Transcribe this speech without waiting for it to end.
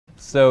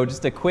So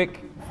just a quick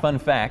fun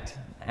fact,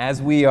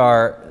 as we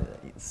are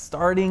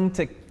starting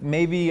to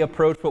maybe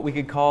approach what we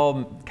could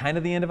call kind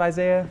of the end of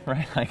Isaiah,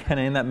 right? Like kind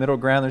of in that middle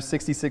ground. There's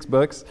 66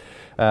 books,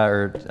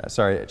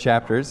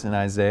 chapters in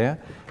Isaiah.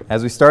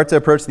 As we start to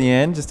approach the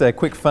end, just a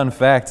quick fun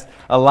fact.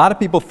 A lot of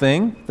people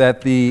think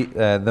that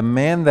the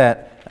man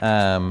that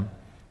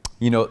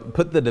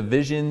put the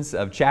divisions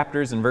of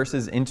chapters and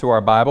verses into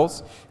our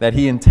Bibles, that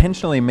he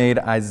intentionally made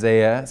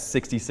Isaiah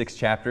 66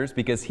 chapters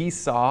because he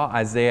saw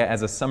Isaiah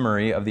as a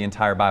summary of the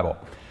entire Bible.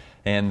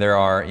 And there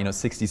are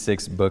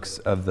 66 books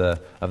of the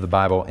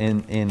Bible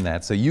in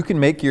that. So you can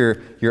make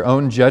your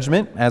own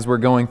judgment as we're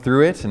going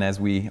through it and as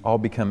we all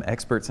become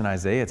experts in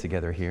Isaiah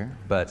together here.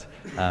 But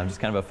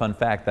just kind of a fun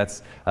fact,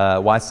 that's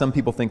why some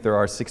people think there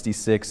are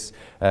 66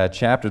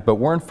 chapters. But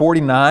we're in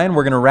 49.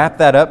 We're going to wrap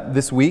that up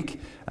this week.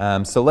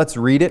 So let's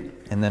read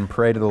it and then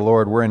pray to the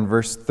Lord. We're in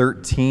verse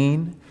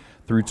 13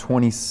 through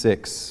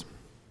 26.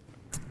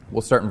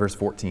 We'll start in verse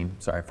 14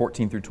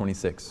 through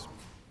 26.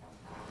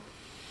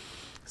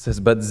 It says,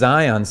 "But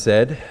Zion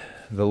said,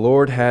 'The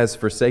Lord has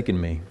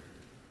forsaken me.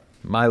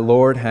 My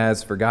Lord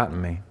has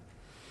forgotten me.'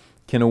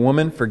 Can a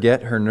woman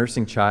forget her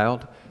nursing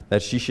child,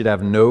 that she should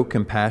have no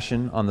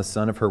compassion on the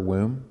son of her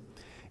womb?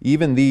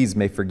 Even these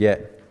may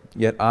forget,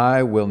 yet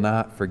I will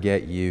not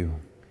forget you.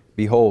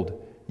 Behold,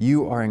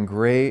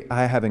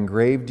 I have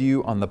engraved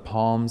you on the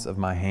palms of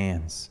my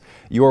hands.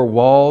 Your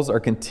walls are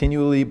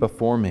continually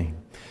before me.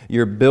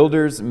 Your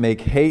builders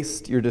make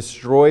haste, your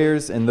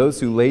destroyers and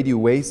those who laid you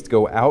waste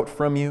go out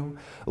from you.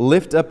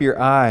 Lift up your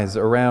eyes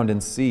around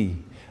and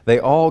see. They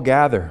all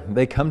gather,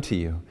 they come to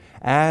you.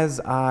 As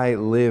I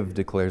live,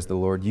 declares the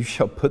Lord, you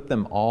shall put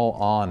them all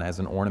on as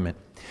an ornament.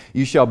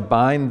 You shall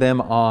bind them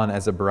on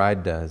as a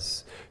bride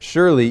does.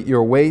 Surely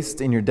your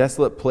waste in your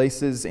desolate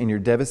places, in your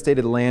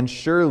devastated land,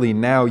 surely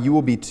now you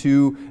will be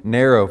too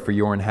narrow for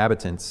your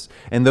inhabitants,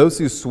 and those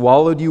who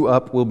swallowed you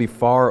up will be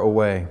far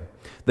away.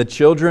 The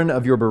children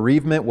of your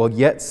bereavement will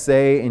yet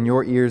say in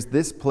your ears,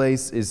 this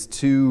place is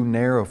too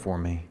narrow for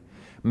me.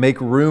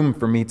 Make room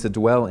for me to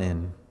dwell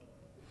in.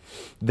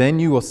 Then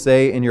you will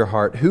say in your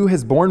heart, who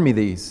has borne me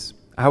these?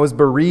 I was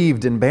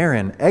bereaved and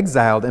barren,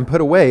 exiled and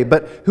put away,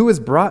 but who has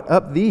brought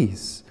up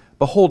these?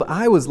 Behold,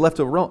 I was left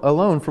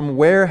alone. From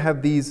where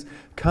have these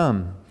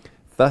come?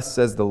 Thus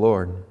says the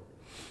Lord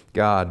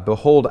God,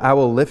 behold, I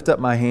will lift up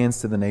my hands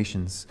to the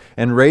nations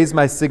and raise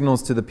my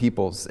signals to the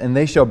peoples, and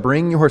they shall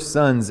bring your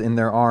sons in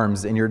their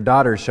arms, and your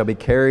daughters shall be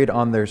carried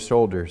on their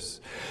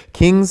shoulders.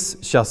 Kings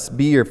shall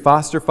be your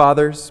foster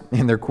fathers,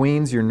 and their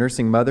queens your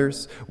nursing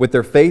mothers. With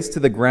their face to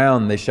the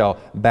ground they shall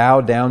bow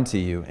down to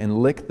you and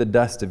lick the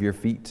dust of your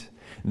feet.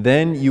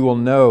 Then you will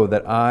know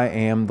that I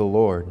am the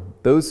Lord.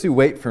 Those who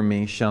wait for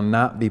me shall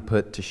not be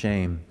put to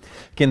shame.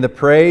 Can the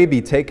prey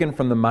be taken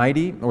from the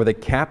mighty, or the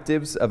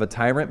captives of a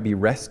tyrant be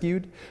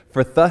rescued?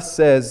 For thus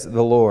says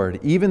the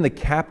Lord, even the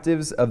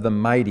captives of the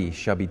mighty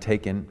shall be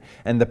taken,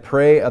 and the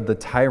prey of the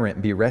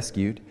tyrant be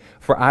rescued.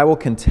 For I will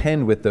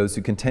contend with those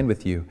who contend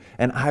with you,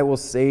 and I will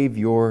save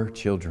your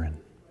children.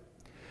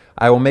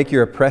 I will make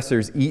your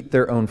oppressors eat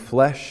their own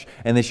flesh,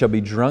 and they shall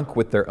be drunk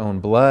with their own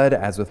blood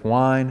as with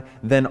wine.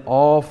 Then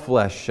all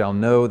flesh shall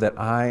know that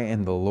I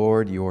am the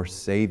Lord your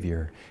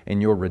Savior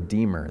and your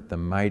Redeemer, the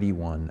mighty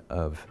one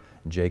of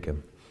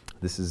Jacob."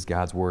 This is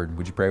God's word.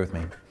 Would you pray with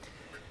me?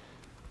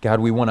 God,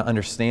 we want to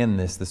understand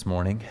this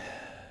morning.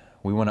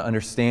 We want to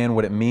understand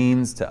what it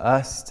means to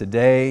us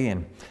today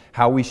and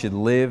how we should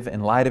live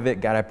in light of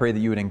it. God, I pray that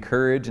you would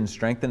encourage and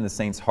strengthen the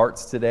saints'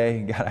 hearts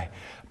today. God, I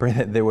pray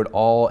that they would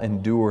all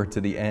endure to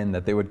the end,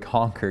 that they would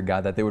conquer,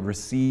 God, that they would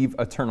receive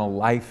eternal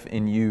life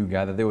in you,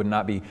 God, that they would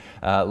not be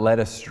led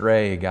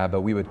astray, God,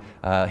 but we would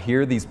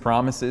hear these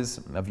promises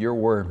of your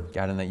word,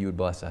 God, and that you would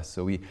bless us.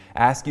 So we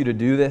ask you to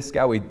do this,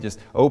 God. We just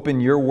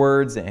open your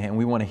words, and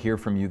we want to hear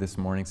from you this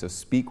morning. So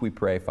speak, we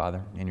pray,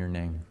 Father, in your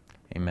name.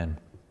 Amen.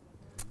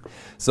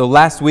 So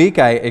last week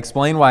I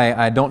explained why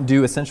I don't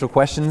do essential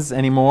questions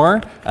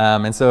anymore.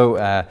 And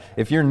so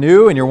if you're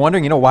new and you're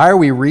wondering, why are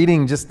we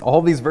reading just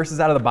all these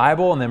verses out of the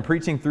Bible and then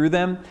preaching through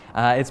them?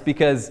 It's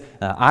because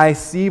I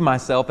see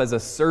myself as a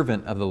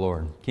servant of the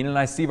Lord. Keenan and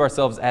I see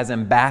ourselves as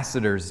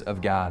ambassadors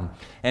of God.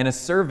 And a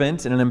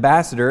servant and an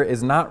ambassador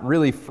is not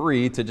really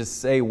free to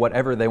just say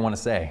whatever they want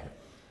to say.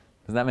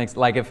 Does that make sense?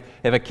 Like if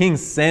a king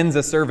sends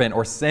a servant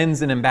or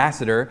sends an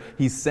ambassador,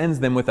 he sends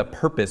them with a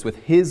purpose, with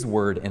his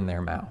word in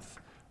their mouth.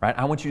 Right?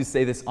 I want you to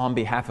say this on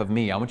behalf of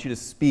me. I want you to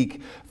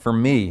speak for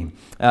me.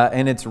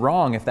 And it's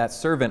wrong if that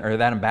servant or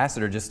that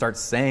ambassador just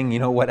starts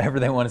saying, whatever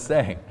they want to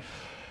say.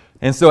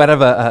 And so out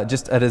of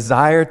just a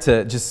desire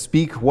to just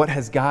speak what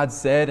has God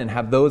said and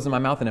have those in my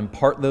mouth and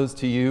impart those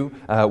to you,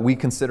 we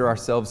consider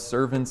ourselves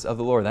servants of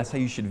the Lord. That's how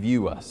you should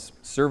view us.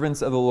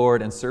 Servants of the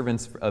Lord and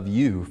servants of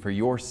you for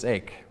your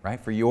sake, right?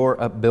 For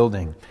your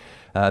upbuilding,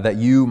 that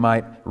you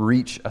might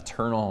reach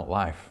eternal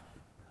life.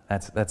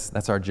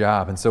 That's our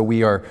job. And so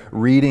we are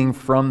reading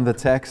from the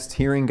text,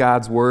 hearing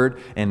God's word,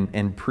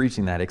 and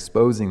preaching that,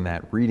 exposing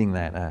that, reading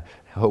that,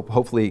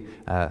 hopefully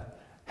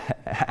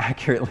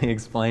accurately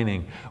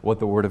explaining what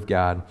the Word of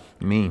God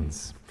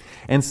means.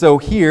 And so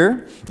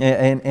here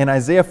in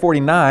Isaiah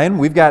 49,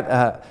 we've got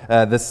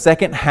the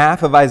second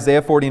half of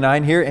Isaiah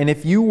 49 here. And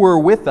if you were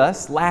with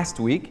us last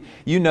week,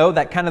 you know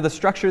that kind of the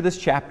structure of this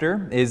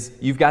chapter is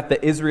you've got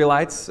the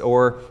Israelites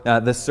or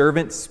the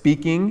servant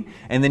speaking,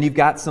 and then you've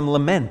got some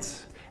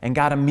lament. And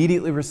God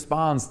immediately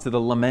responds to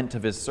the lament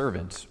of his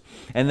servant.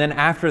 And then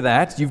after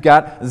that, you've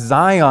got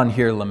Zion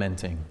here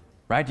lamenting.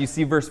 Right? You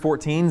see verse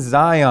 14,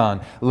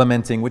 Zion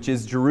lamenting, which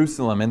is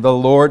Jerusalem, and the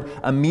Lord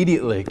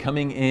immediately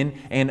coming in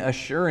and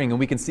assuring. And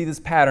we can see this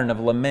pattern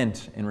of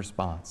lament and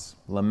response.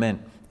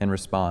 Lament and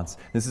response.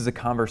 This is a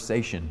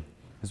conversation,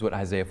 is what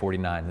Isaiah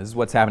 49. This is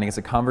what's happening. It's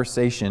a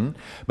conversation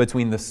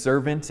between the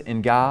servant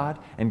and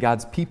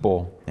God's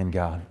people and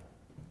God.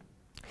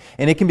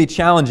 And it can be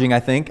challenging, I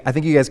think. I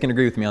think you guys can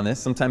agree with me on this.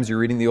 Sometimes you're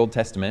reading the Old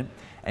Testament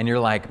and you're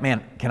like,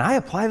 man, can I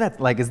apply that?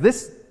 Is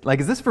this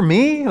for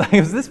me?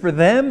 Is this for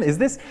them?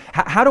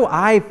 How do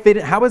I fit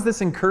it? How is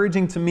this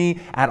encouraging to me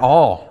at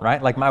all,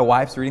 right? Like my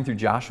wife's reading through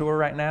Joshua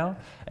right now,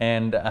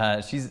 and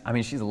she's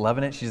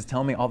loving it. She's just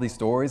telling me all these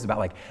stories about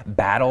like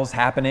battles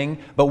happening,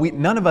 but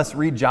none of us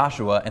read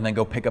Joshua and then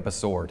go pick up a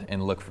sword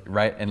and look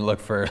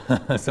for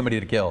somebody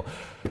to kill.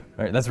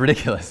 Right? That's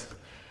ridiculous.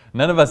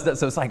 None of us does.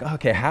 So it's like,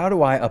 okay, how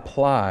do I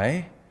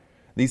apply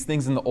these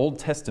things in the Old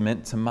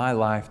Testament to my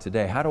life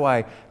today? How do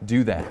I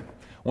do that?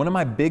 One of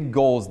my big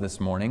goals this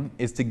morning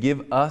is to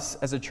give us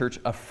as a church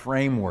a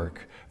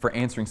framework for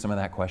answering some of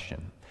that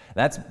question.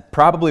 That's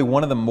probably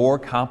one of the more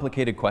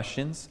complicated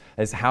questions,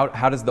 is how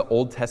does the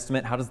Old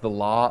Testament, how does the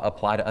law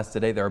apply to us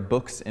today? There are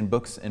books and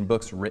books and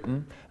books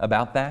written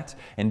about that,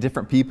 and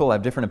different people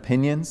have different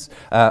opinions.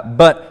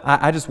 But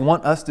I just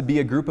want us to be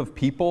a group of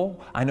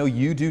people. I know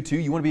you do too.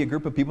 You want to be a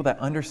group of people that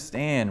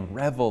understand,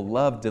 revel,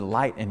 love,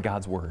 delight in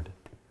God's Word.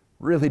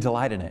 Really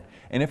delight in it.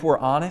 And if we're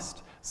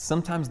honest,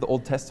 sometimes the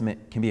Old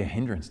Testament can be a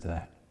hindrance to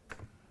that.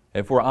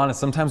 If we're honest,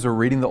 sometimes we're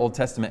reading the Old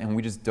Testament and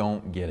we just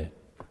don't get it.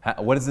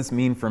 What does this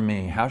mean for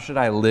me? How should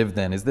I live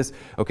then?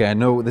 Okay, I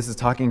know this is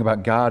talking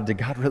about God. Did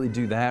God really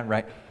do that,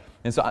 right?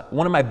 And so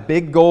one of my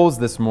big goals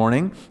this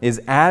morning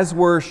is as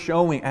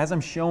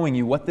I'm showing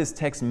you what this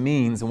text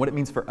means and what it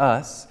means for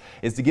us,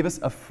 is to give us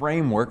a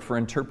framework for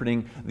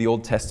interpreting the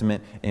Old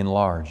Testament in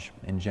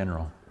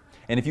general.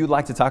 And if you would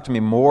like to talk to me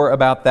more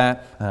about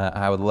that,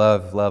 I would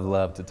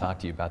love to talk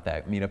to you about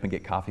that. Meet up and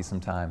get coffee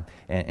sometime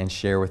and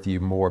share with you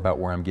more about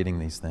where I'm getting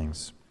these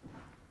things.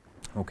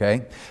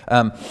 Okay?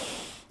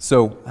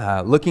 So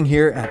looking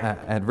here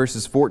at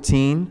verses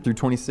 14 through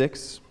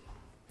 26,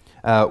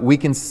 we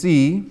can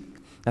see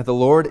that the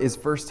Lord is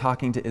first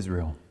talking to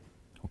Israel.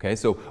 Okay,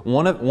 so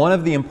one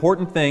of the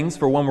important things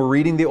for when we're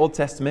reading the Old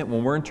Testament,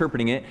 when we're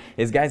interpreting it,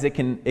 is, guys,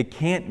 it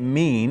can't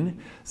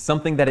mean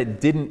something that it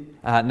didn't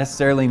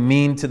necessarily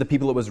mean to the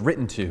people it was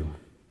written to.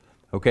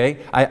 Okay,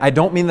 I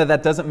don't mean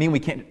that doesn't mean we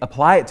can't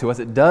apply it to us.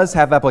 It does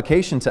have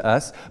application to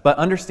us, but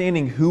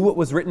understanding who it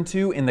was written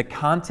to, in the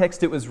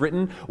context it was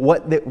written,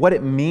 what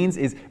it means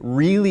is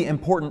really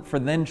important for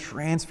then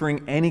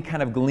transferring any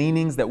kind of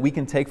gleanings that we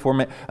can take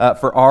from it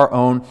for our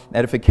own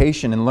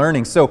edification and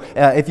learning. So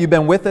if you've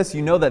been with us,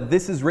 you know that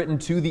this is written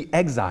to the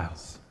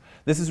exiles.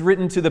 This is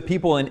written to the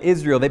people in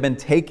Israel. They've been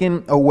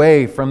taken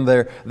away from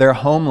their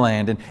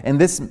homeland, and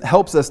this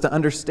helps us to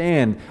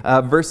understand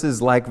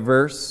verses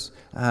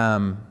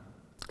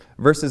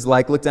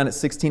like look down at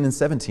 16 and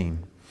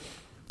 17.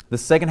 The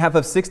second half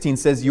of 16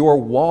 says, "Your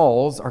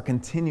walls are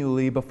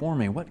continually before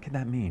me." What could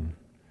that mean?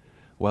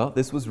 Well,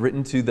 this was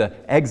written to the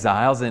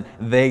exiles, and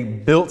they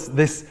built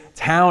this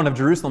town of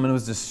Jerusalem, and it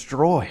was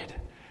destroyed.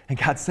 And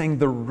God's saying,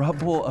 the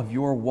rubble of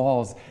your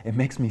walls, it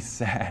makes me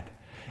sad.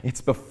 It's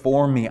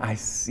before me. I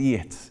see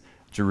it.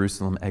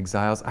 Jerusalem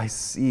exiles, I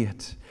see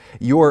it.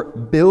 Your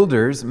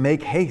builders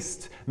make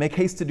haste. Make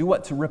haste to do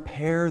what? To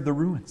repair the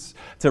ruins.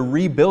 To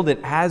rebuild it,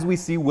 as we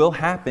see will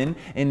happen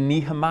in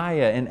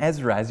Nehemiah and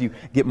Ezra. As you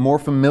get more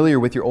familiar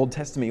with your Old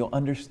Testament, you'll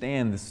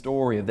understand the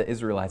story of the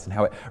Israelites and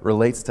how it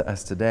relates to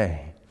us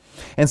today.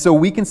 And so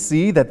we can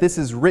see that this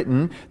is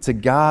written to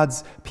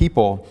God's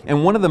people.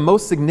 And one of the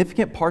most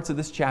significant parts of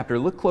this chapter,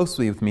 look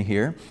closely with me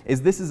here,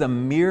 is this is a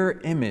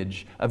mirror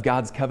image of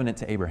God's covenant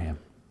to Abraham.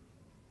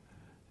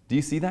 Do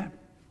you see that?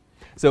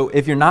 So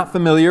if you're not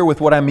familiar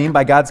with what I mean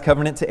by God's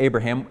covenant to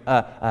Abraham,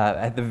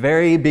 at the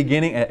very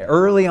beginning,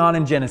 early on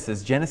in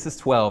Genesis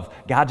 12,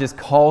 God just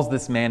calls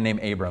this man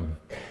named Abram.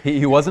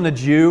 He wasn't a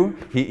Jew.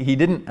 He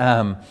didn't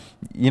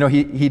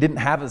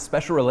have a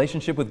special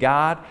relationship with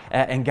God.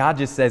 And God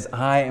just says,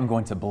 I am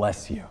going to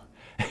bless you.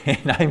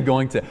 And I'm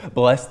going to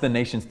bless the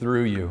nations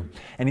through you.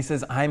 And he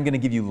says, I'm going to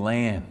give you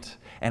land.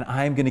 And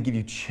I'm going to give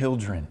you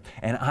children,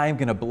 and I'm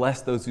going to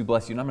bless those who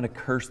bless you, and I'm going to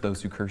curse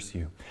those who curse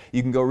you.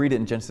 You can go read it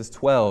in Genesis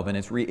 12, and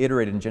it's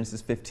reiterated in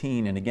Genesis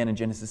 15, and again in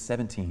Genesis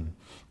 17.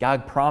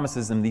 God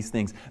promises them these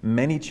things: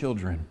 many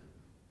children,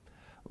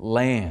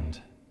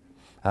 land,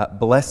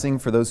 blessing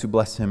for those who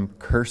bless him,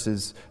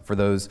 curses for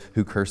those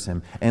who curse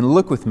him. And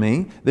look with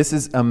me, this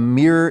is a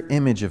mirror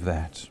image of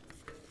that.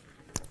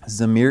 This is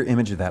a mirror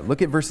image of that.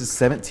 Look at verses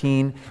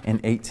 17 and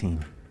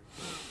 18.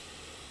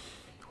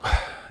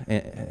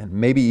 And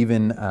maybe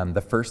even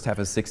the first half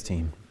of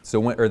 16.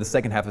 Or the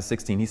second half of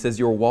 16, he says,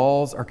 your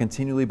walls are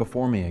continually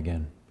before me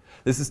again.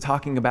 This is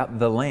talking about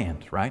the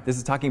land, right? This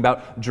is talking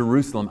about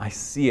Jerusalem. I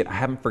see it. I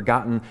haven't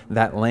forgotten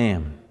that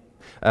land.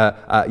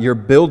 Your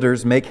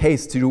builders make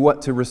haste to do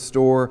what? To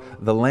restore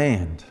the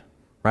land,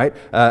 right?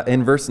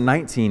 In verse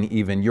 19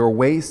 even, your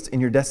waste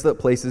in your desolate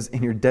places,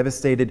 in your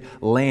devastated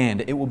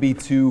land, it will be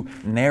too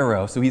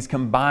narrow. So he's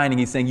combining,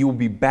 he's saying you will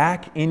be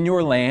back in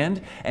your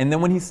land. And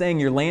then when he's saying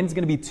your land is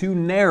going to be too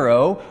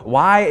narrow,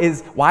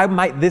 why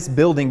might this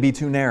building be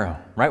too narrow,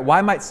 right?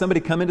 Why might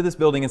somebody come into this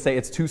building and say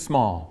it's too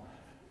small?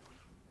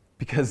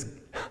 Because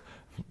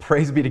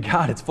praise be to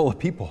God, it's full of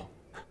people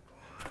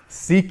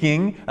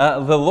seeking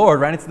the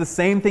Lord, right? It's the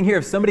same thing here.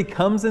 If somebody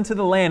comes into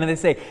the land and they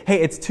say, hey,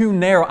 it's too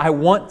narrow. I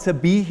want to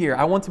be here.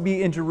 I want to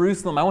be in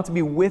Jerusalem. I want to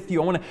be with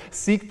you. I want to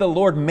seek the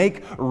Lord.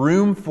 Make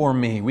room for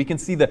me. We can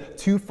see the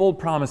twofold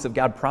promise of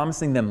God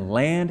promising them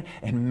land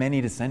and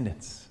many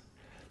descendants,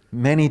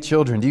 many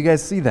children. Do you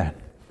guys see that?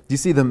 Do you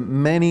see the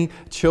many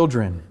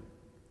children?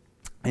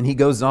 And he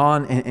goes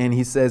on and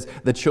he says,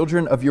 the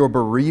children of your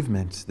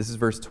bereavement, this is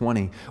verse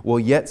 20, will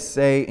yet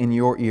say in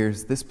your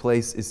ears, this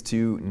place is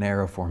too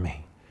narrow for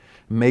me.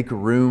 Make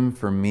room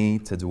for me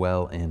to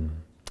dwell in.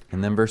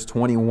 And then verse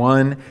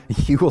 21,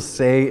 you will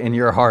say in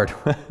your heart,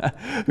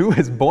 who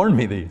has borne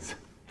me these?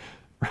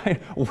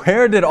 Right?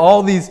 Where did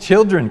all these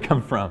children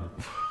come from?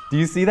 Do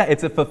you see that?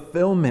 It's a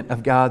fulfillment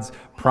of God's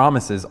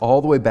promises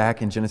all the way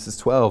back in Genesis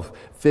 12,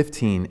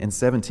 15, and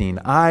 17.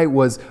 I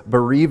was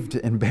bereaved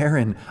and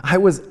barren. I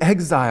was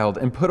exiled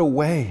and put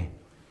away.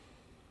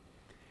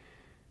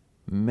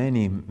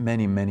 Many,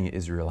 many, many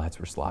Israelites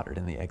were slaughtered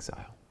in the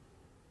exile.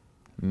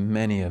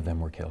 Many of them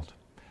were killed.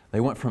 They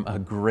went from a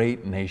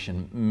great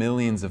nation,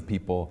 millions of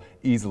people,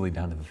 easily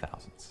down to the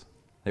thousands.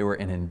 They were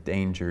an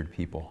endangered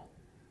people.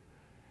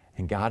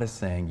 And God is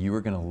saying, you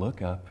are going to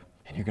look up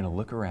and you're going to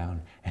look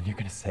around and you're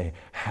going to say,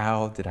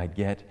 how did I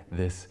get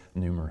this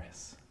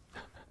numerous?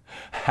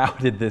 How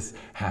did this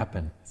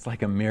happen? It's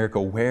like a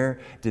miracle. Where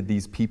did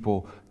these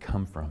people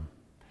come from?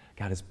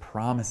 God is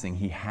promising.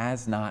 He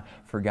has not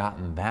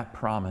forgotten that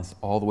promise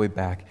all the way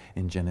back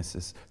in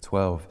Genesis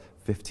 12,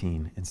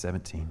 15, and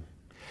 17.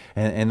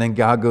 And then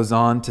God goes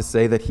on to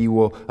say that he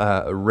will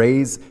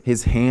raise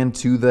his hand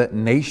to the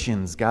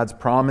nations. God's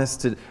promise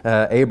to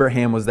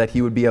Abraham was that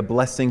he would be a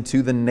blessing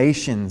to the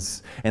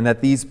nations and that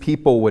these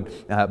people would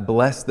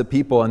bless the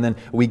people. And then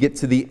we get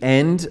to the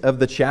end of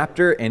the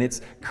chapter and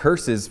it's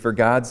curses for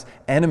God's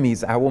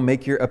enemies. I will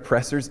make your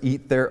oppressors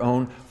eat their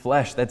own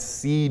flesh. That's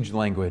siege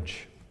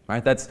language,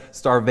 right? That's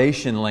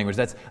starvation language.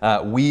 That's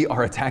we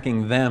are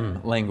attacking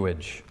them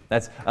language.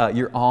 That's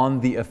you're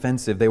on the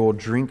offensive. They will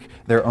drink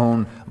their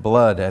own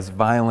blood, as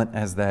violent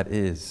as that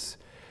is.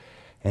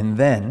 And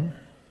then,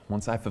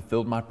 once I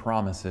fulfilled my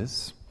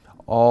promises,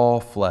 all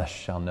flesh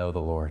shall know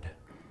the Lord.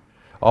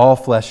 All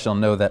flesh shall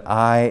know that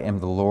I am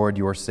the Lord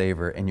your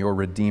Savior and your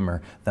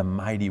Redeemer, the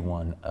mighty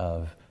one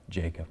of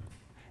Jacob.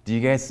 Do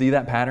you guys see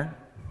that pattern?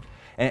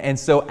 And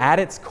so at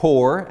its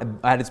core,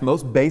 at its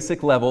most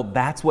basic level,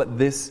 that's what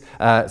this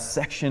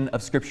section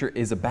of Scripture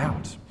is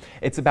about.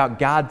 It's about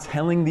God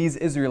telling these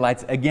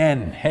Israelites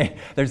again, hey,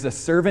 there's a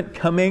servant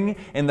coming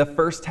in the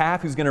first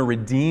half who's going to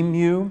redeem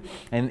you,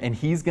 and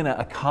he's going to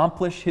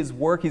accomplish his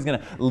work. He's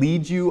going to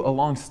lead you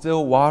along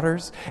still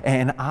waters,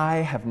 and I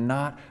have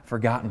not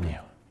forgotten you.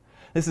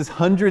 This is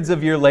hundreds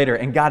of years later,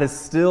 and God is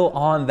still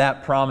on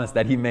that promise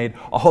that he made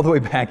all the way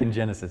back in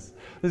Genesis.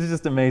 This is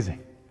just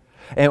amazing.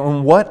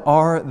 And what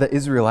are the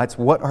Israelites,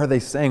 what are they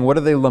saying? What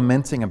are they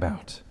lamenting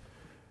about?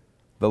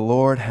 The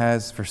Lord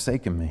has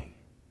forsaken me.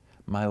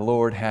 My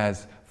Lord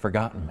has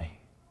forgotten me.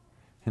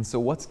 And so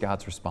what's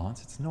God's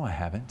response? It's, no, I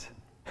haven't.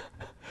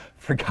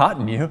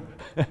 Forgotten you?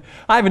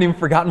 I haven't even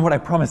forgotten what I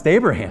promised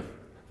Abraham.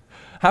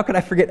 How could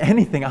I forget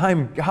anything?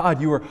 I'm God.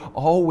 You are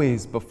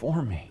always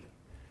before me.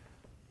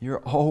 You're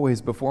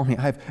always before me.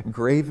 I've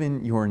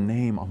graven your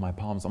name on my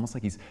palms, almost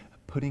like he's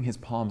putting his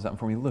palms out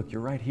for me. Look,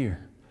 you're right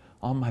here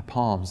on my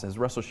palms, as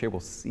Russell Shea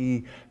will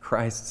see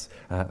Christ's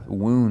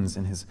wounds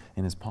in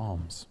his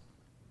palms.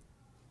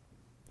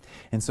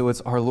 And so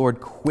it's our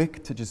Lord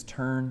quick to just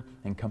turn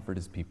and comfort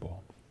his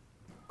people.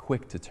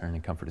 Quick to turn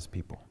and comfort his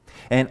people.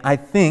 And I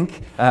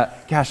think,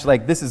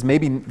 this is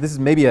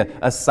maybe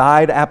a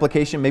side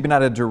application, maybe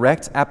not a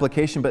direct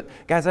application, but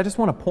guys, I just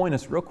want to point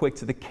us real quick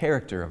to the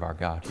character of our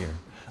God here.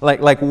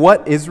 Like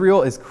what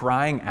Israel is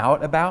crying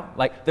out about,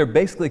 like they're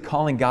basically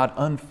calling God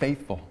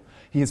unfaithful.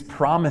 He has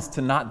promised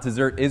to not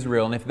desert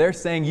Israel. And if they're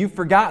saying, you've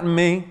forgotten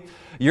me,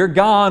 you're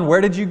gone, where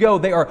did you go?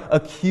 They are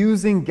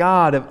accusing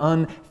God of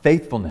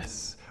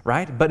unfaithfulness.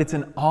 Right? But it's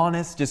an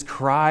honest just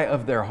cry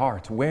of their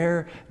heart.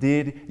 Where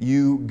did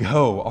you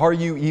go? Are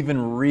you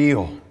even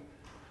real?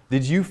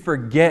 Did you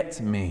forget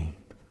me?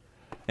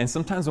 And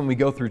sometimes when we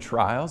go through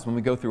trials, when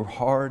we go through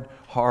hard,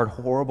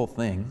 horrible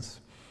things,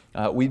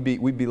 we'd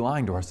be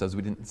lying to ourselves.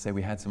 We didn't say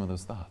we had some of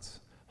those thoughts.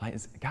 Like,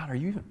 God,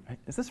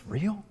 is this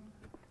real?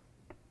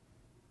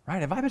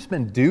 Right? Have I just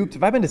been duped?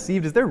 Have I been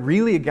deceived? Is there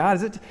really a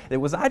God?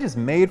 Was I just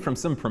made from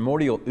some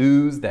primordial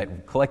ooze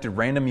that collected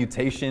random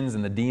mutations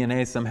and the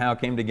DNA somehow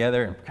came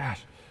together? And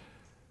gosh,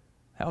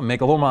 That would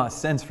make a little more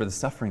sense for the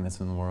suffering that's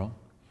in the world.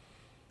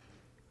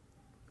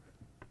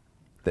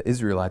 The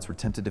Israelites were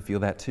tempted to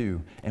feel that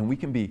too. And we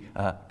can be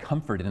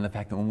comforted in the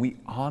fact that when we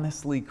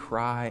honestly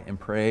cry and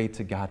pray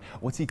to God,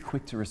 what's He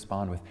quick to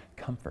respond with?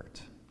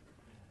 Comfort.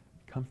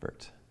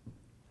 Comfort.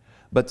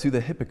 But to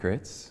the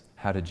hypocrites,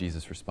 how did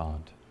Jesus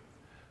respond?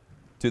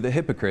 To the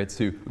hypocrites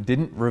who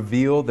didn't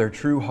reveal their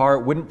true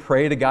heart, wouldn't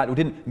pray to God, who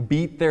didn't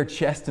beat their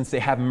chest and say,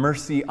 have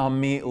mercy on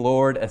me,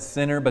 Lord, a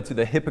sinner. But to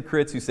the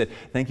hypocrites who said,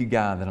 thank you,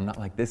 God, that I'm not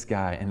like this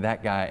guy and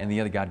that guy and the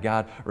other God,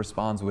 God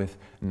responds with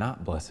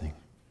not blessing,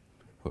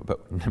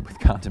 but with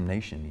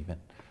condemnation even.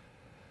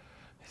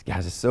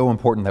 Guys, it's so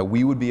important that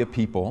we would be a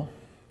people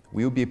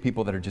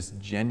that are just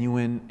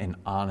genuine and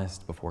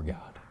honest before God.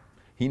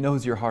 He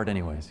knows your heart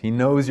anyways. He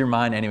knows your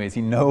mind anyways.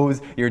 He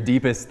knows your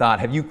deepest thought.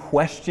 Have you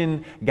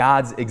questioned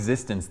God's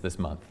existence this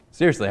month?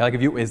 Seriously,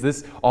 is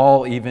this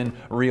all even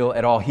real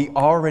at all? He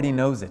already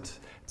knows it.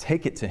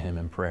 Take it to Him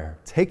in prayer.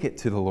 Take it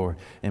to the Lord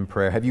in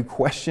prayer. Have you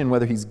questioned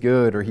whether He's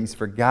good or He's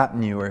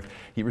forgotten you or if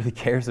He really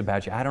cares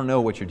about you? I don't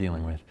know what you're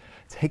dealing with.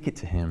 Take it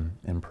to Him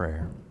in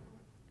prayer.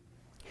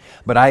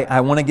 But I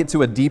want to get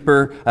to a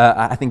deeper,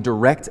 I think,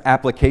 direct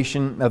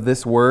application of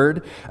this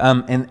word.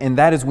 And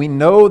that is, we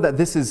know that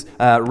this is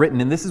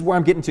written, and this is where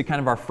I'm getting to kind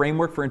of our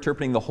framework for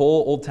interpreting the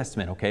whole Old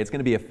Testament, okay? It's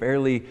going to be a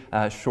fairly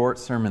short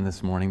sermon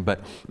this morning,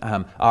 but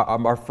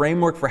our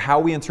framework for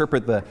how we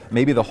interpret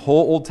maybe the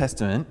whole Old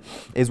Testament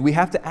is we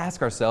have to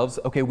ask ourselves,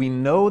 okay, we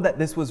know that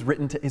this was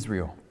written to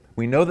Israel.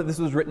 We know that this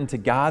was written to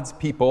God's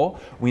people.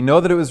 We know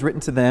that it was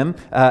written to them.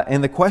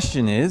 And the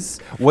question is,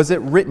 was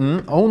it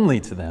written only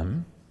to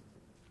them?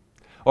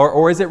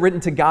 Or is it written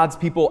to God's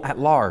people at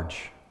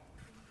large?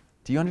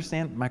 Do you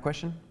understand my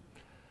question?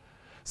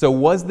 So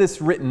was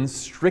this written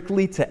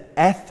strictly to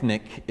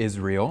ethnic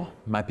Israel?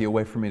 Might be a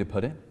way for me to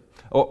put it.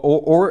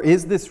 Or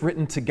is this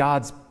written to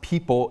God's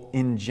people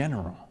in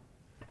general?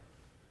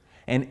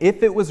 And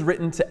if it was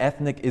written to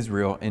ethnic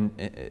Israel, and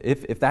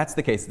if that's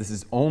the case, this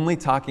is only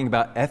talking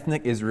about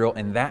ethnic Israel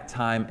in that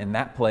time, in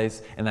that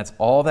place, and that's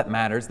all that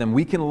matters, then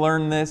we can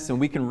learn this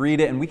and we can read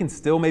it and we can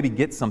still maybe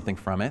get something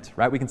from it,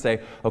 right? We can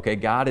say, okay,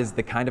 God is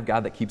the kind of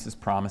God that keeps His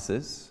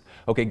promises.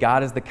 Okay,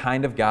 God is the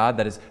kind of God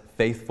that is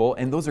faithful,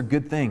 and those are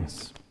good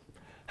things.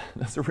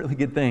 Those are really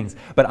good things.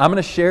 But I'm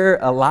going to share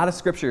a lot of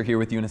scripture here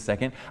with you in a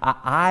second.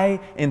 I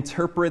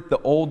interpret the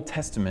Old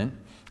Testament,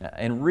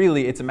 and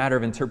really, it's a matter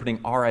of interpreting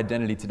our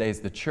identity today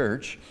as the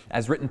church,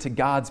 as written to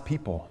God's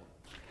people.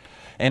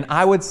 And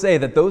I would say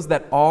that those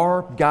that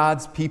are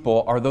God's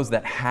people are those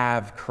that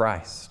have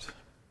Christ.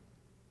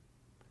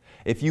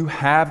 If you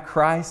have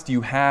Christ, you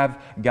have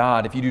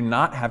God. If you do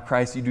not have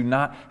Christ, you do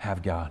not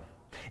have God.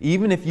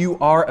 Even if you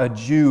are a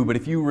Jew, but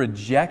if you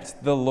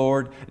reject the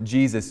Lord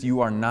Jesus, you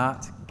are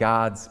not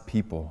God's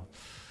people.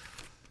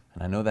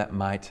 And I know that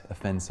might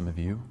offend some of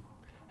you.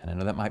 And I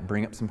know that might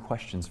bring up some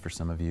questions for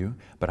some of you,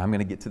 but I'm going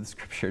to get to the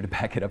scripture to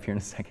back it up here in a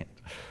second.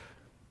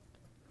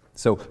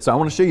 So I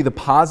want to show you the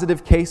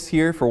positive case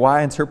here for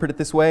why I interpret it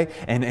this way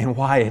and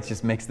why it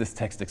just makes this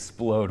text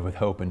explode with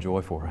hope and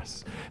joy for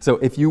us. So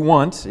if you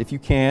want, if you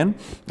can,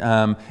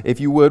 if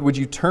you would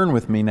you turn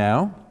with me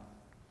now?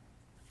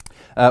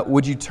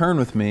 Would you turn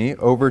with me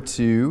over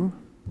to,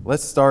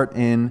 let's start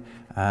in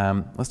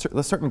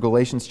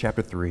Galatians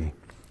chapter 3.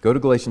 Go to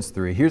Galatians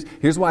 3.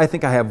 Here's why I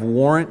think I have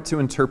warrant to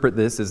interpret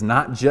this as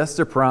not just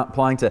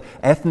applying to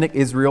ethnic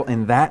Israel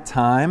in that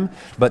time,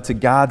 but to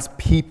God's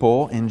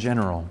people in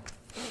general.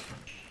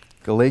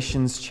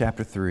 Galatians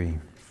chapter 3.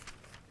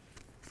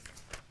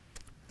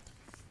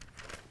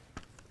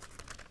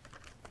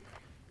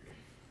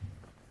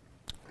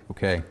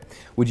 Okay,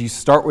 would you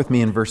start with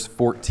me in verse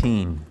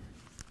 14?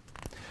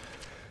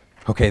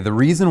 Okay, the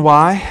reason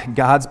why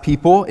God's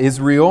people,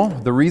 Israel,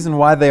 the reason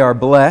why they are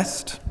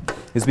blessed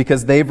is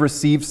because they've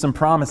received some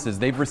promises.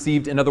 They've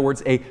received, in other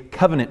words, a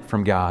covenant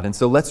from God. And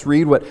so let's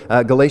read what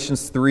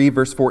Galatians 3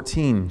 verse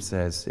 14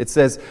 says. It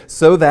says,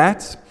 so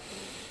that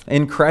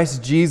in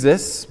Christ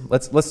Jesus,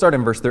 let's start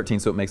in verse 13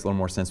 so it makes a little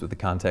more sense with the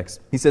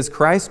context. He says,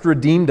 Christ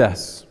redeemed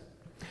us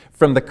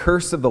from the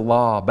curse of the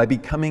law by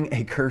becoming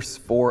a curse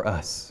for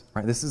us.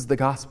 Right? This is the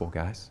gospel,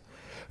 guys.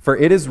 For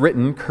it is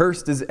written,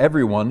 cursed is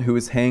everyone who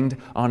is hanged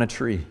on a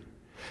tree,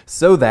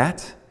 so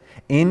that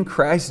in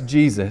Christ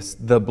Jesus,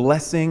 the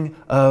blessing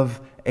of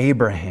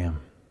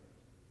Abraham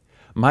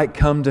might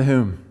come to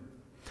whom?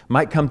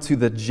 Might come to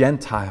the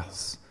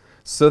Gentiles,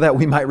 so that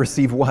we might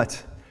receive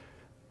what?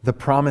 The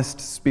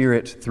promised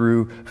Spirit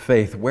through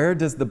faith. Where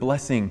does the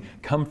blessing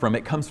come from?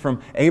 It comes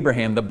from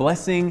Abraham. The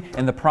blessing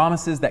and the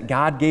promises that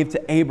God gave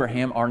to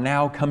Abraham are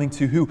now coming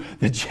to who?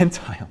 The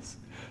Gentiles.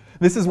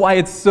 This is why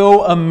it's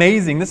so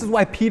amazing. This is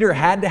why Peter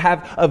had to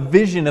have a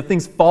vision of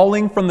things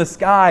falling from the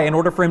sky in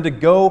order for him to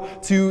go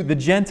to the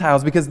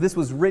Gentiles, because this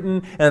was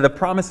written and the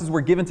promises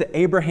were given to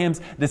Abraham's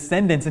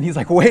descendants. And he's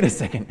like, wait a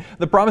second.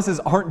 The promises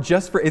aren't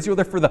just for Israel.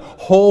 They're for the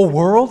whole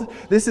world.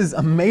 This is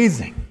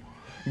amazing.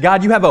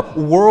 God, you have a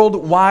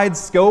worldwide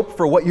scope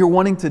for what you're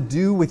wanting to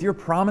do with your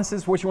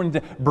promises, for what you're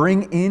wanting to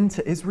bring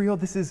into Israel.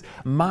 This is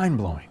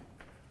mind-blowing.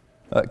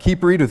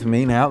 Keep read with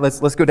me now.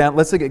 Let's go down.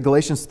 Let's look at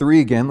Galatians 3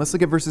 again. Let's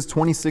look at verses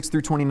 26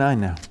 through 29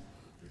 now.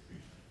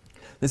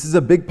 This is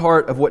a big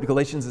part of what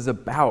Galatians is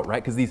about,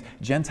 right? Because these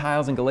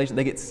Gentiles in Galatians,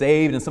 they get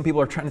saved, and some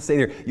people are trying to say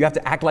there, you have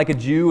to act like a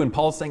Jew, and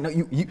Paul's saying,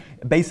 no,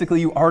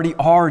 basically you already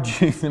are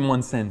Jews in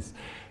one sense.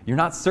 You're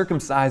not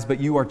circumcised, but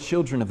you are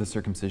children of the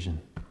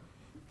circumcision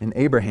in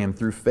Abraham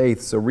through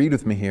faith. So read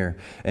with me here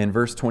in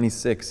verse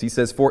 26. He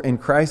says, for in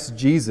Christ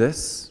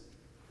Jesus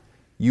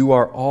you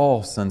are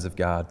all sons of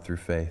God through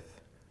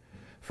faith.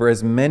 For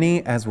as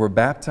many as were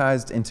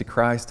baptized into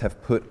Christ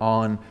have put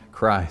on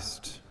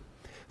Christ.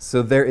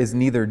 So there is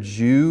neither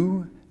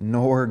Jew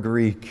nor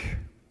Greek.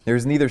 There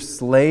is neither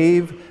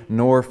slave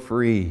nor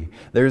free.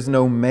 There is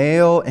no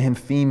male and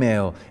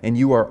female, and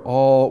you are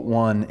all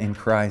one in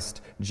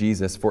Christ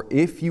Jesus. For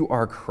if you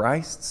are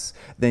Christ's,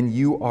 then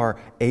you are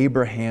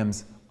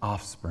Abraham's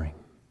offspring.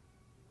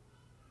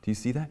 Do you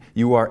see that?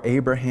 You are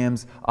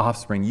Abraham's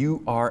offspring.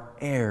 You are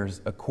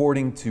heirs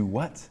according to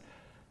what?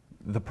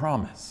 The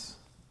promise.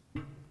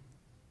 Are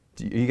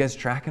you guys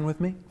tracking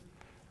with me?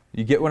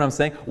 You get what I'm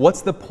saying?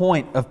 What's the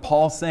point of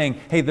Paul saying,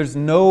 hey, there's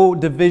no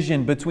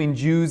division between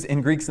Jews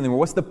and Greeks anymore?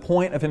 What's the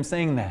point of him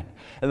saying that?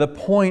 And the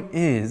point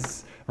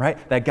is, right,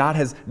 that God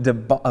has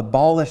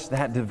abolished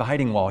that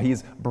dividing wall. He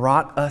has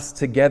brought us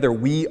together.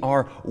 We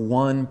are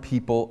one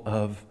people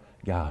of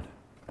God.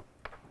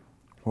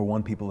 We're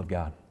one people of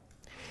God.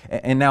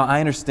 And now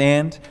I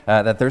understand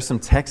that there's some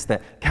text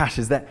that, gosh,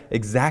 is that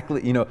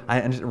exactly,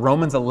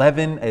 Romans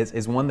 11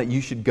 is one that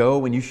you should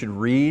go and you should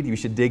read, you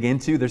should dig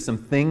into. There's some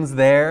things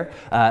there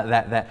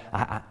that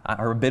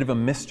are a bit of a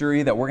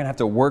mystery that we're going to have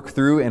to work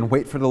through and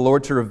wait for the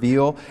Lord to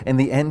reveal in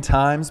the end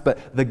times.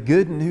 But the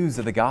good news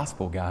of the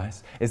gospel,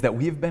 guys, is that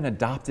we've been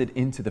adopted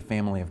into the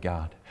family of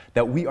God.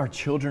 That we are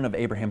children of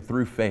Abraham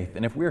through faith.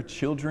 And if we are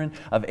children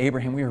of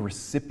Abraham, we are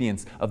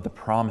recipients of the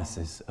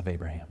promises of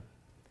Abraham.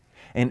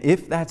 And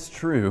if that's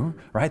true,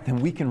 right,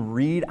 then we can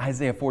read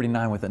Isaiah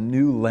 49 with a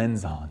new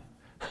lens on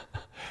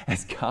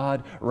as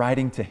God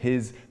writing to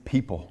His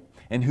people.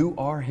 And who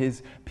are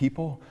His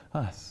people?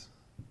 Us.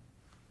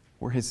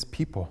 We're His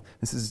people.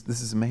 This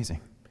is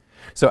amazing.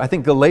 So I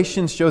think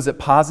Galatians shows it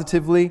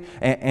positively,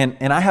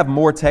 and I have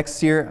more texts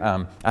here.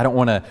 I don't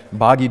want to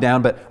bog you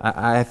down, but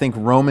I think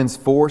Romans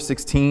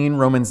 4:16,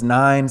 Romans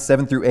 9,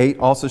 7 through 8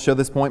 also show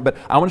this point, but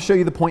I want to show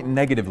you the point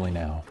negatively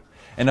now.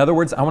 In other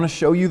words, I want to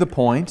show you the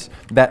point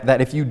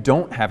that if you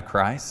don't have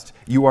Christ,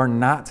 you are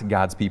not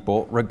God's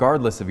people,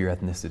 regardless of your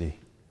ethnicity.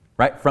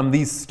 Right? From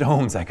these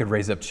stones I could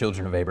raise up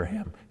children of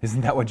Abraham.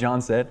 Isn't that what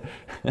John said?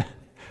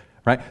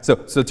 Right? So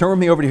turn with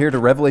me over here to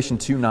Revelation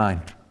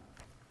 2:9.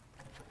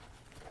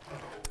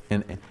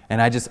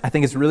 And I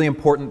think it's really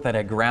important that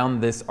I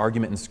ground this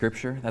argument in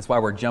Scripture. That's why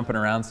we're jumping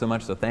around so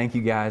much. So thank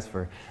you guys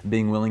for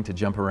being willing to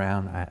jump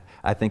around.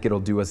 I think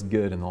it'll do us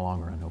good in the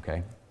long run,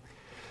 okay?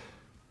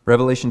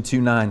 Revelation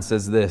 2:9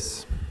 says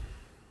this.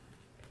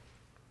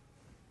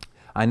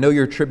 I know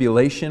your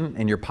tribulation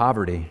and your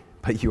poverty,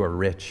 but you are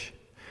rich.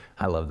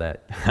 I love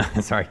that.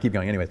 Sorry, keep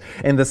going anyways.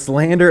 And the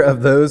slander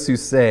of those who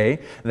say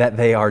that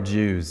they are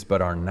Jews,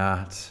 but are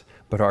not,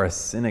 but are a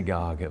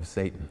synagogue of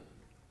Satan.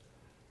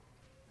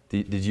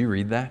 Did you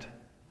read that?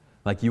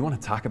 Like, you want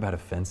to talk about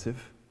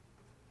offensive?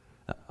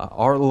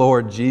 Our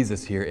Lord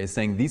Jesus here is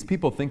saying these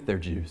people think they're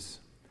Jews.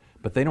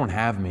 But they don't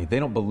have me. They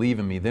don't believe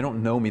in me. They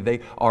don't know me. They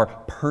are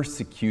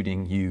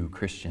persecuting you,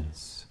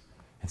 Christians.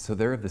 And so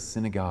they're of the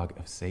synagogue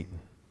of Satan.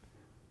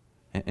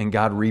 And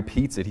God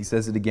repeats it. He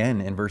says it again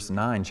in verse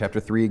 9,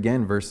 chapter 3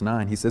 again, verse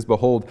 9. He says,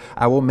 behold,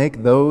 I will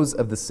make those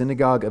of the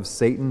synagogue of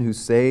Satan who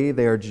say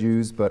they are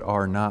Jews but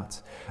are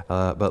not,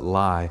 but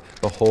lie.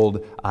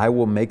 Behold, I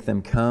will make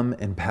them come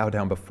and bow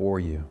down before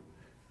you,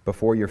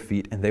 before your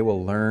feet, and they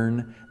will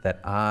learn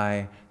that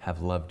I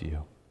have loved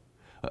you.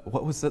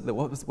 What's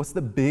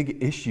the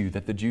big issue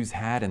that the Jews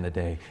had in the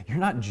day? You're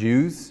not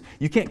Jews.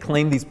 You can't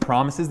claim these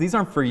promises. These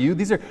aren't for you.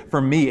 These are for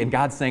me. And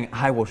God's saying,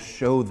 I will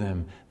show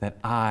them that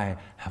I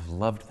have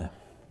loved them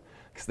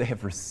because they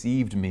have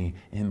received me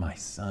in my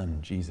Son,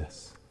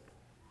 Jesus.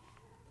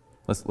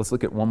 Let's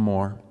look at one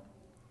more.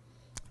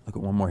 Look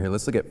at one more here.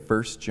 Let's look at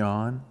 1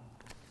 John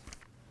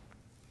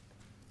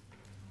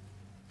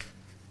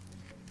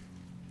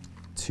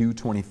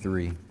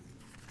 2:23.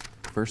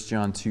 1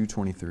 John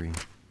 2:23.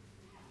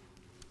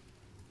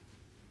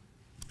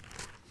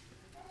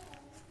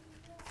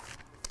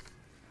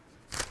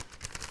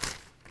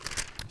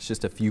 It's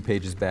just a few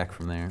pages back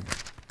from there.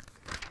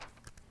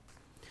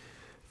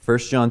 1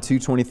 John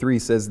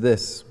 2:23 says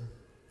this.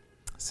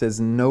 It says,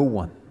 no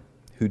one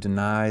who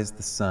denies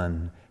the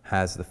Son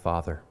has the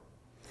Father,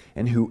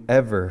 and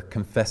whoever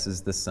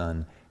confesses the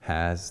Son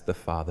has the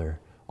Father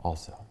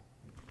also.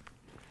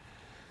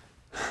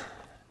 Do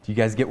you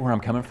guys get where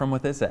I'm coming from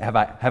with this? Have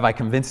I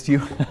convinced you?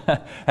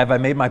 Have I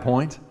made my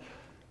point?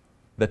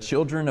 The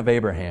children of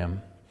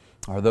Abraham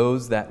are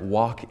those that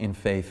walk in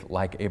faith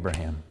like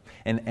Abraham.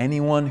 And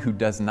anyone who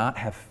does not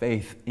have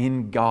faith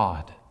in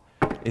God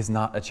is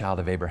not a child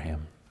of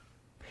Abraham.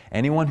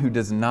 Anyone who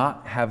does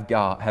not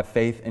have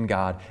faith in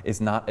God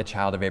is not a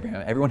child of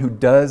Abraham. Everyone who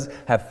does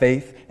have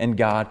faith in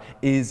God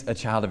is a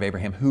child of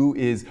Abraham. Who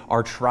is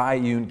our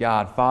triune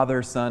God?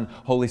 Father, Son,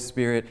 Holy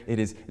Spirit. It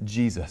is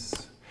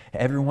Jesus.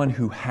 Everyone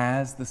who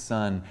has the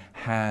Son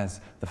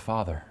has the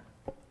Father.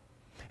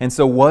 And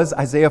so was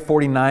Isaiah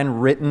 49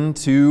 written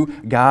to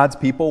God's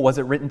people? Was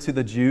it written to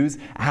the Jews?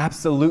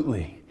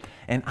 Absolutely.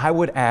 And I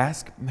would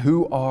ask,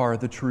 who are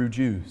the true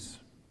Jews?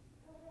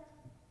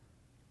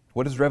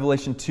 What does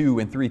Revelation 2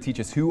 and 3 teach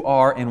us? Who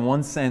are, in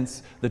one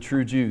sense, the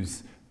true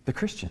Jews? The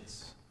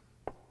Christians.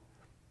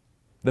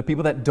 The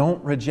people that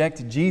don't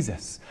reject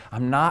Jesus.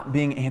 I'm not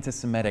being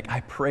anti-Semitic.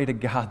 I pray to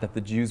God that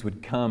the Jews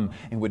would come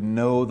and would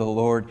know the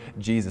Lord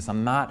Jesus.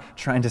 I'm not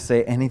trying to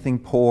say anything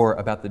poor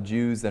about the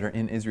Jews that are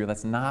in Israel.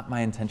 That's not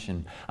my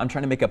intention. I'm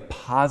trying to make a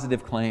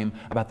positive claim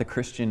about the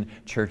Christian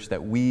church,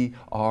 that we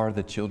are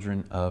the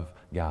children of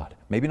God.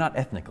 Maybe not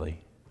ethnically,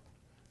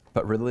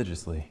 but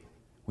religiously.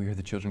 We are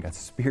the children of God.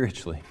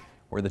 Spiritually,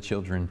 we're the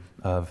children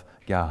of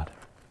God.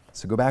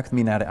 So go back with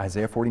me now to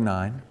Isaiah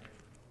 49.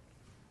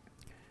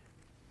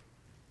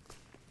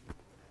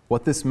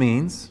 What this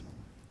means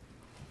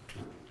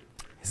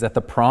is that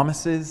the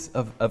promises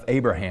of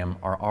Abraham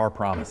are our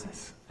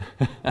promises.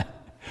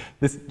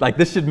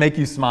 This should make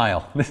you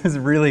smile. This is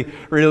a really,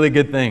 really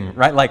good thing,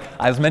 right? Like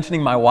I was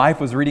mentioning, my wife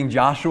was reading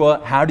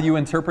Joshua. How do you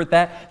interpret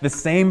that? The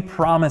same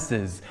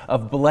promises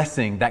of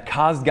blessing that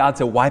caused God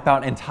to wipe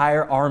out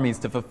entire armies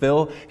to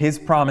fulfill His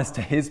promise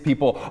to His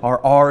people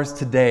are ours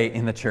today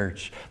in the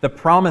church. The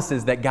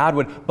promises that God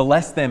would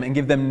bless them and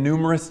give them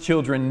numerous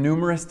children,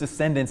 numerous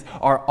descendants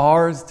are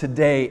ours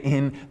today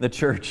in the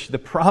church. The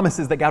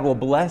promises that God will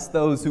bless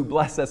those who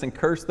bless us and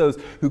curse those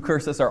who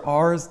curse us are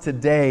ours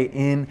today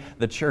in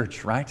the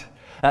church, right?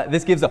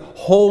 This gives a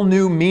whole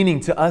new meaning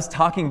to us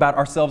talking about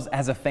ourselves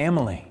as a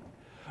family,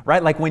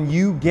 right? Like when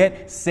you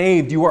get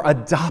saved, you are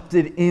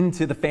adopted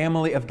into the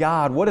family of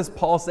God. What does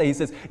Paul say? He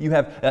says, you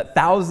have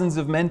thousands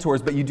of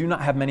mentors, but you do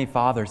not have many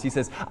fathers. He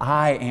says,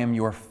 I am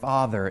your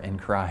father in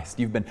Christ.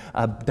 You've been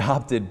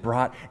adopted,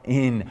 brought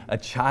in, a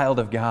child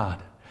of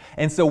God.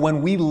 And so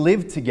when we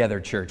live together,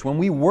 church, when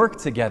we work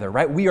together,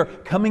 right, we are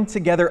coming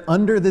together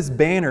under this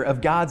banner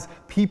of God's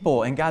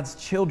people and God's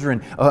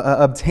children,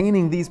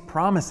 obtaining these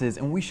promises,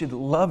 and we should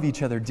love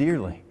each other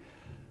dearly.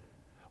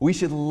 We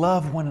should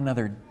love one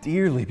another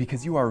dearly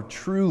because you are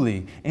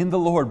truly in the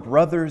Lord,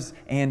 brothers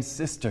and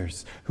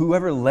sisters.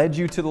 Whoever led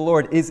you to the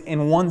Lord is,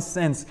 in one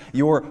sense,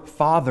 your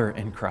father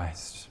in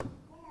Christ.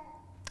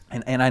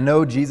 And I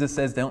know Jesus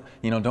says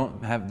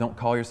don't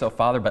call yourself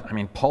father, but I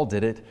mean Paul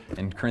did it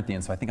in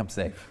Corinthians, so I think I'm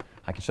safe.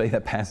 I can show you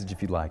that passage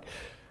if you'd like.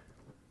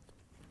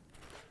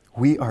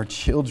 We are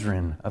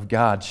children of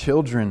God,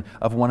 children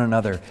of one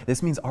another.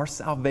 This means our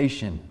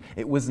salvation.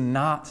 It was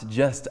not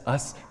just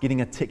us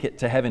getting a ticket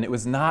to heaven. It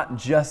was not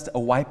just a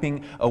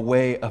wiping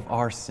away of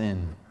our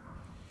sin.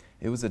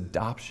 It was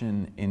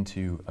adoption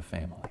into a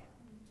family.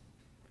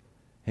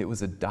 It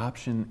was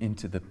adoption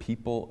into the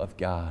people of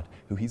God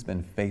who He's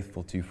been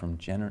faithful to from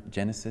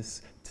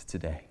Genesis to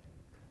today.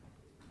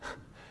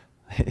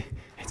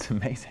 It's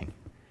amazing.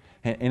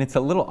 And it's a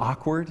little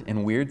awkward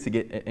and weird to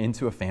get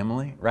into a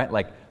family, right?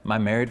 Like my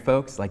married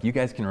folks, like you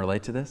guys can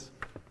relate to this.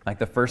 Like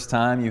the first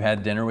time you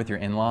had dinner with your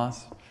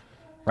in-laws,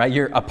 right?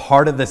 You're a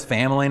part of this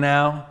family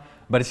now,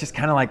 but it's just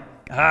kind of like,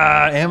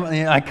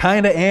 I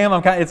kind of am.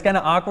 It's kind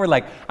of awkward.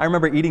 Like I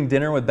remember eating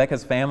dinner with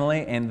Becca's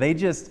family, and they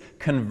just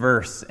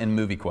converse in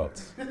movie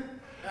quotes,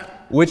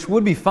 which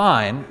would be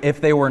fine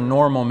if they were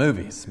normal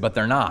movies, but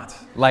they're not.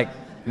 Like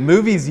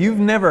movies you've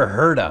never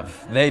heard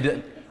of.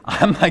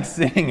 I'm like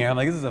sitting here. I'm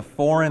like, this is a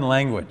foreign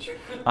language.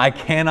 I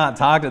cannot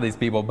talk to these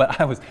people,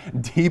 but I was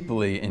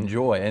deeply in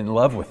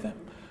love with them.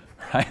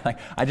 Right? Like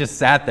I just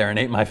sat there and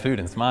ate my food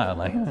and smiled.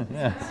 Like,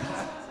 yeah,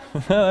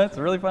 that's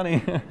really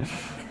funny.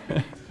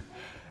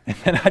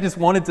 And I just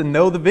wanted to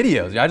know the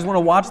videos. I just want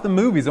to watch the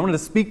movies. I wanted to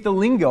speak the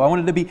lingo. I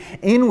wanted to be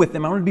in with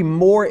them. I wanted to be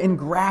more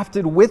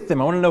engrafted with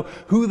them. I want to know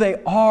who they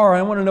are.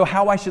 I want to know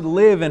how I should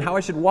live and how I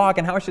should walk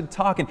and how I should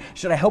talk. And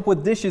should I help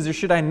with dishes or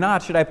should I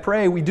not? Should I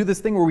pray? We do this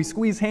thing where we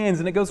squeeze hands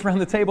and it goes around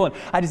the table. And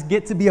I just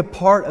get to be a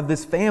part of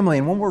this family.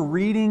 And when we're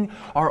reading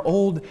our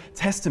Old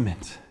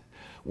Testament,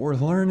 we're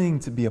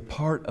learning to be a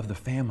part of the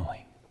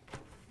family.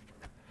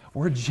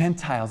 We're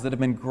Gentiles that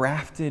have been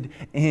grafted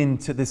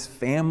into this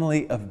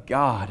family of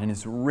God, and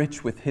it's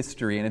rich with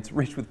history and it's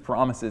rich with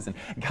promises. And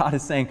God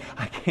is saying,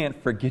 I can't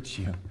forget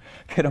you.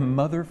 Could a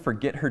mother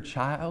forget her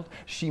child?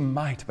 She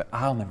might, but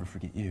I'll never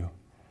forget you.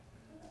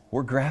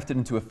 We're grafted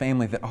into a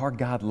family that our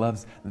God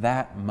loves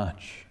that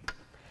much. He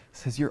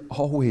says, you're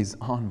always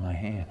on my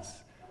hands.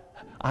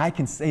 I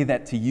can say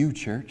that to you,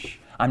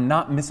 church. I'm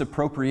not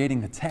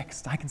misappropriating the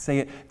text. I can say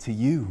it to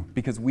you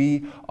because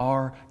we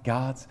are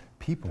God's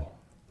people.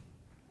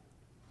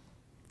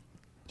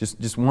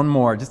 Just one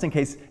more, just in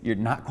case you're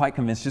not quite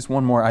convinced, just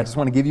one more. I just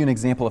want to give you an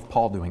example of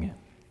Paul doing it.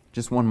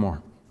 Just one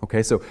more.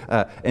 Okay, so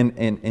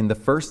in the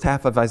first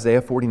half of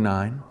Isaiah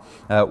 49,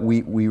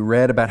 we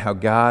read about how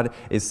God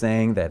is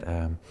saying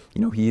that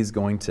He is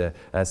going to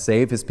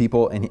save His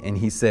people, and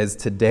He says,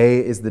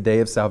 today is the day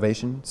of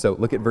salvation. So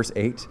look at verse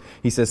 8.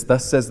 He says,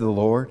 thus says the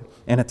Lord,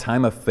 in a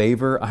time of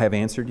favor I have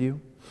answered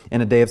you.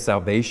 In a day of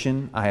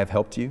salvation I have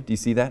helped you. Do you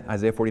see that?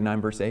 Isaiah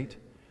 49, verse 8.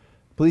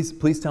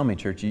 Please tell me,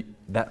 church,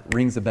 that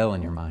rings a bell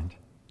in your mind.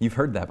 You've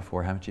heard that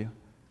before, haven't you?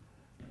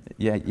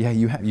 Yeah,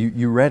 you have.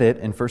 You read it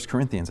in 1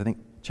 Corinthians, I think,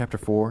 chapter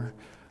 4.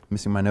 I'm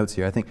missing my notes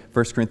here. I think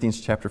 1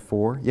 Corinthians chapter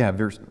 4. Yeah,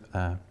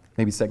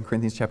 maybe 2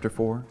 Corinthians chapter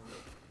 4.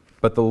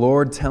 But the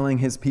Lord telling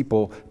His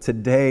people,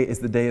 today is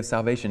the day of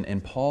salvation.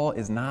 And Paul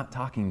is not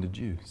talking to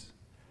Jews.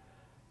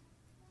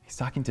 He's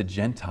talking to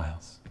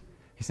Gentiles.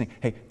 He's saying,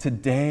 hey,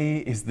 today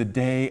is the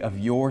day of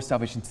your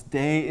salvation.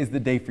 Today is the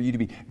day for you to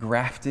be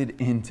grafted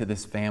into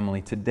this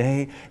family.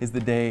 Today is the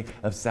day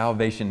of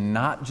salvation,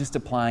 not just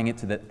applying it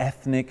to the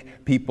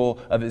ethnic people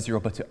of Israel,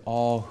 but to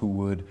all who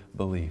would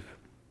believe.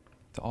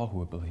 To all who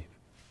would believe.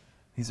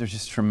 These are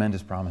just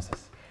tremendous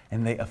promises.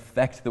 And they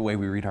affect the way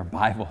we read our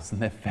Bibles,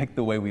 and they affect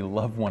the way we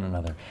love one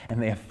another,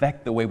 and they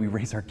affect the way we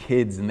raise our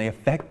kids, and they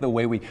affect the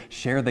way we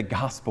share the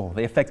gospel.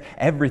 They affect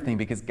everything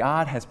because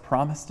God has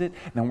promised it,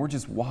 and we're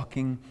just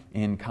walking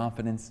in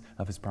confidence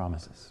of His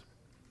promises.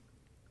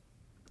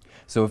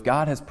 So if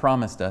God has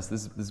promised us,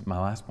 this is my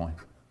last point,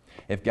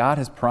 if God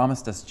has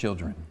promised us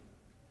children,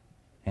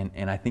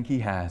 and I think He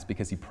has,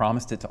 because He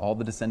promised it to all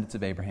the descendants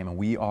of Abraham, and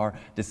we are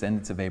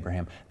descendants of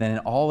Abraham, then in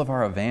all of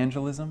our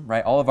evangelism,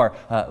 right, all of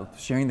our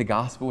sharing the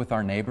gospel with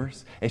our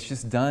neighbors, it's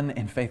just done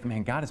in faith.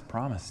 Man, God has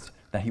promised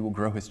that He will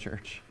grow His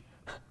church.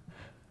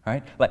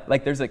 Right?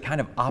 Like there's a kind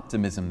of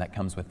optimism that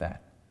comes with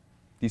that.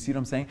 Do you see what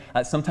I'm saying?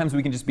 Sometimes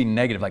we can just be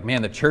negative, like,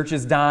 man, the church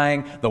is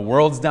dying, the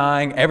world's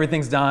dying,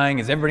 everything's dying,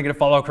 is everybody going to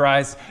follow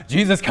Christ?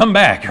 Jesus, come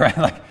back,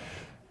 right?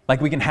 Like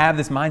we can have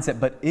this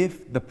mindset, but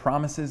if the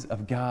promises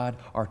of God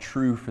are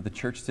true for the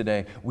church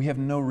today, we have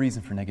no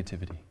reason for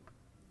negativity.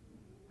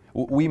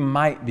 We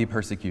might be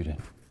persecuted,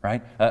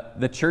 right?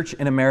 The church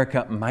in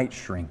America might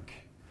shrink.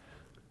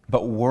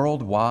 But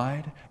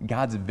worldwide,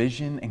 God's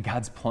vision and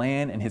God's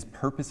plan and His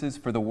purposes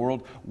for the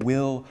world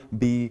will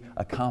be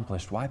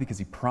accomplished. Why? Because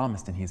He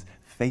promised and He's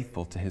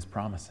faithful to His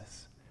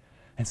promises.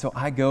 And so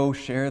I go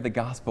share the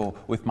gospel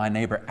with my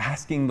neighbor,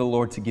 asking the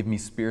Lord to give me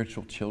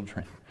spiritual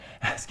children,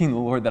 asking the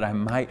Lord that I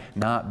might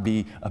not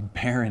be a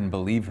barren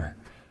believer,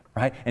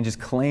 right? And just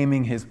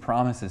claiming His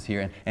promises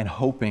here and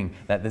hoping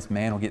that this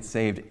man will get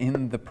saved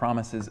in the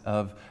promises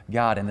of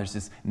God. And there's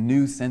this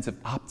new sense of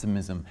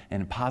optimism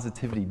and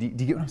positivity. Do you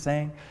get what I'm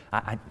saying?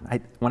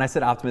 When I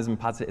said optimism and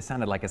positivity, it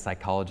sounded like a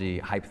psychology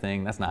hype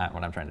thing. That's not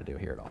what I'm trying to do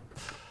here at all.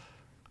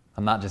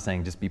 I'm not just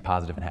saying just be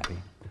positive and happy.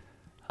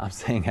 I'm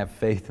saying have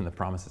faith in the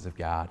promises of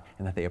God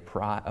and that they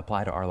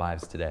apply to our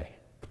lives today.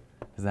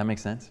 Does that make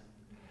sense?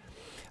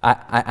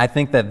 I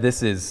think that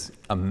this is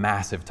a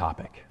massive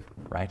topic,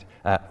 right?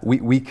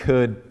 We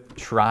could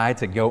try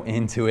to go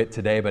into it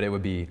today, but it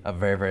would be a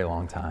very, very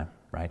long time,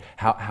 right?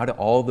 How do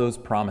all those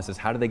promises,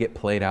 how do they get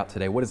played out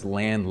today? What does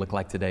land look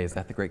like today? Is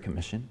that the Great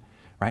Commission?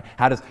 Right?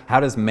 How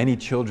does many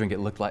children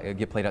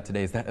get played out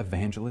today? Is that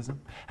evangelism?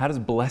 How does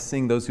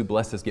blessing those who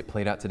bless us get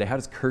played out today? How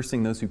does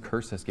cursing those who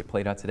curse us get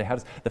played out today? How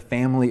does the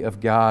family of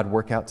God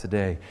work out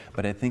today?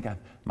 But I think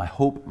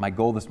my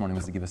goal this morning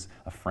was to give us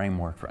a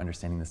framework for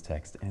understanding this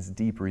text and its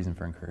deep reason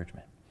for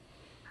encouragement.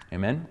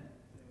 Amen?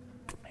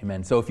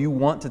 Amen. So if you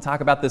want to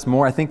talk about this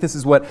more, I think this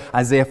is what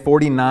Isaiah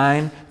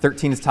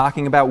 49:13 is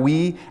talking about.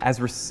 We,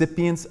 as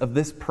recipients of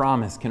this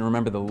promise, can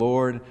remember the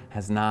Lord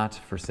has not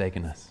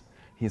forsaken us.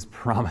 He has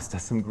promised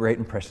us some great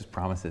and precious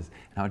promises.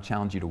 And I would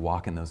challenge you to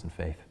walk in those in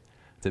faith,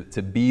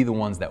 to be the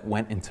ones that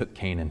went and took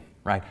Canaan,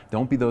 right?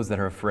 Don't be those that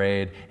are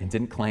afraid and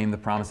didn't claim the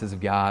promises of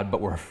God,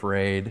 but were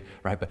afraid,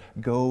 right? But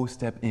go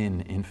step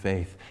in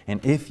faith.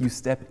 And if you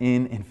step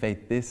in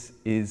faith, this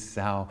is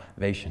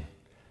salvation.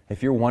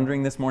 If you're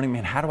wondering this morning,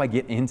 man, how do I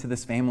get into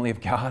this family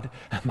of God?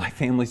 My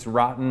family's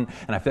rotten,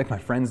 and I feel like my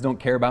friends don't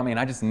care about me, and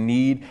I just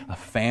need a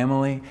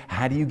family.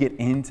 How do you get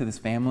into this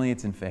family?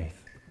 It's in faith.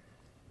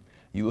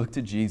 You look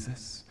to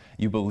Jesus,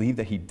 you believe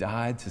that He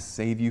died to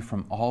save you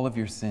from all of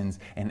your sins,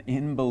 and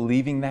in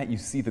believing that, you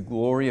see the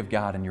glory of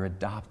God and you're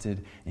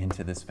adopted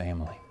into this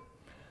family.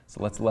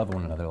 So let's love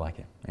one another like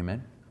it.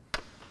 Amen?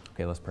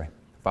 Okay, let's pray.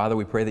 Father,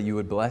 we pray that you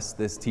would bless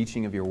this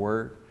teaching of your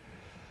word.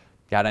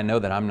 God, I know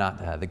that I'm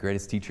not the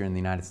greatest teacher in the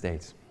United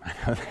States. I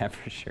know that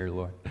for sure,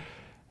 Lord.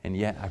 And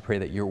yet, I pray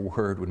that your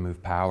word would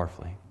move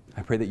powerfully.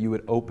 I pray that you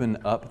would open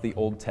up the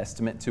Old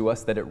Testament to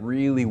us, that it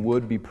really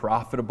would be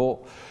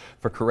profitable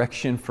for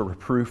correction, for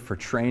reproof, for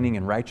training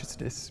in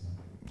righteousness.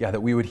 God,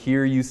 that we would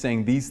hear you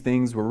saying these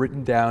things were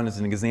written down as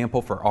an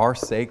example for our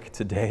sake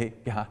today,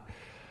 God,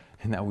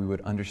 and that we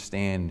would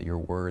understand your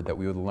word, that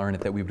we would learn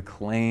it, that we would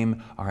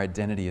claim our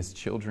identity as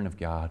children of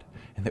God,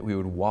 and that we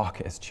would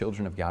walk as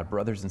children of God,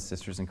 brothers and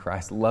sisters in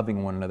Christ,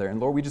 loving one another. And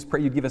Lord, we just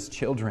pray you'd give us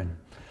children.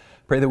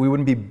 Pray that we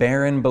wouldn't be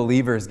barren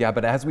believers, God,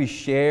 but as we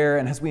share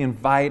and as we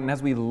invite and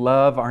as we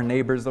love our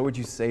neighbors, Lord, would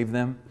you save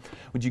them?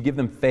 Would you give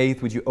them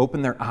faith? Would you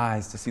open their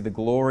eyes to see the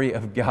glory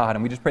of God?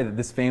 And we just pray that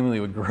this family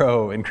would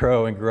grow and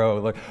grow and grow.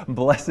 Lord,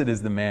 blessed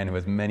is the man who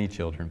has many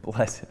children.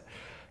 Blessed.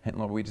 And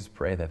Lord, we just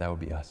pray that that would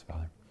be us,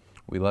 Father.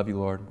 We love you,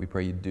 Lord. We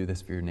pray you do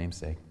this for your name's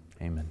sake.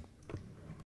 Amen.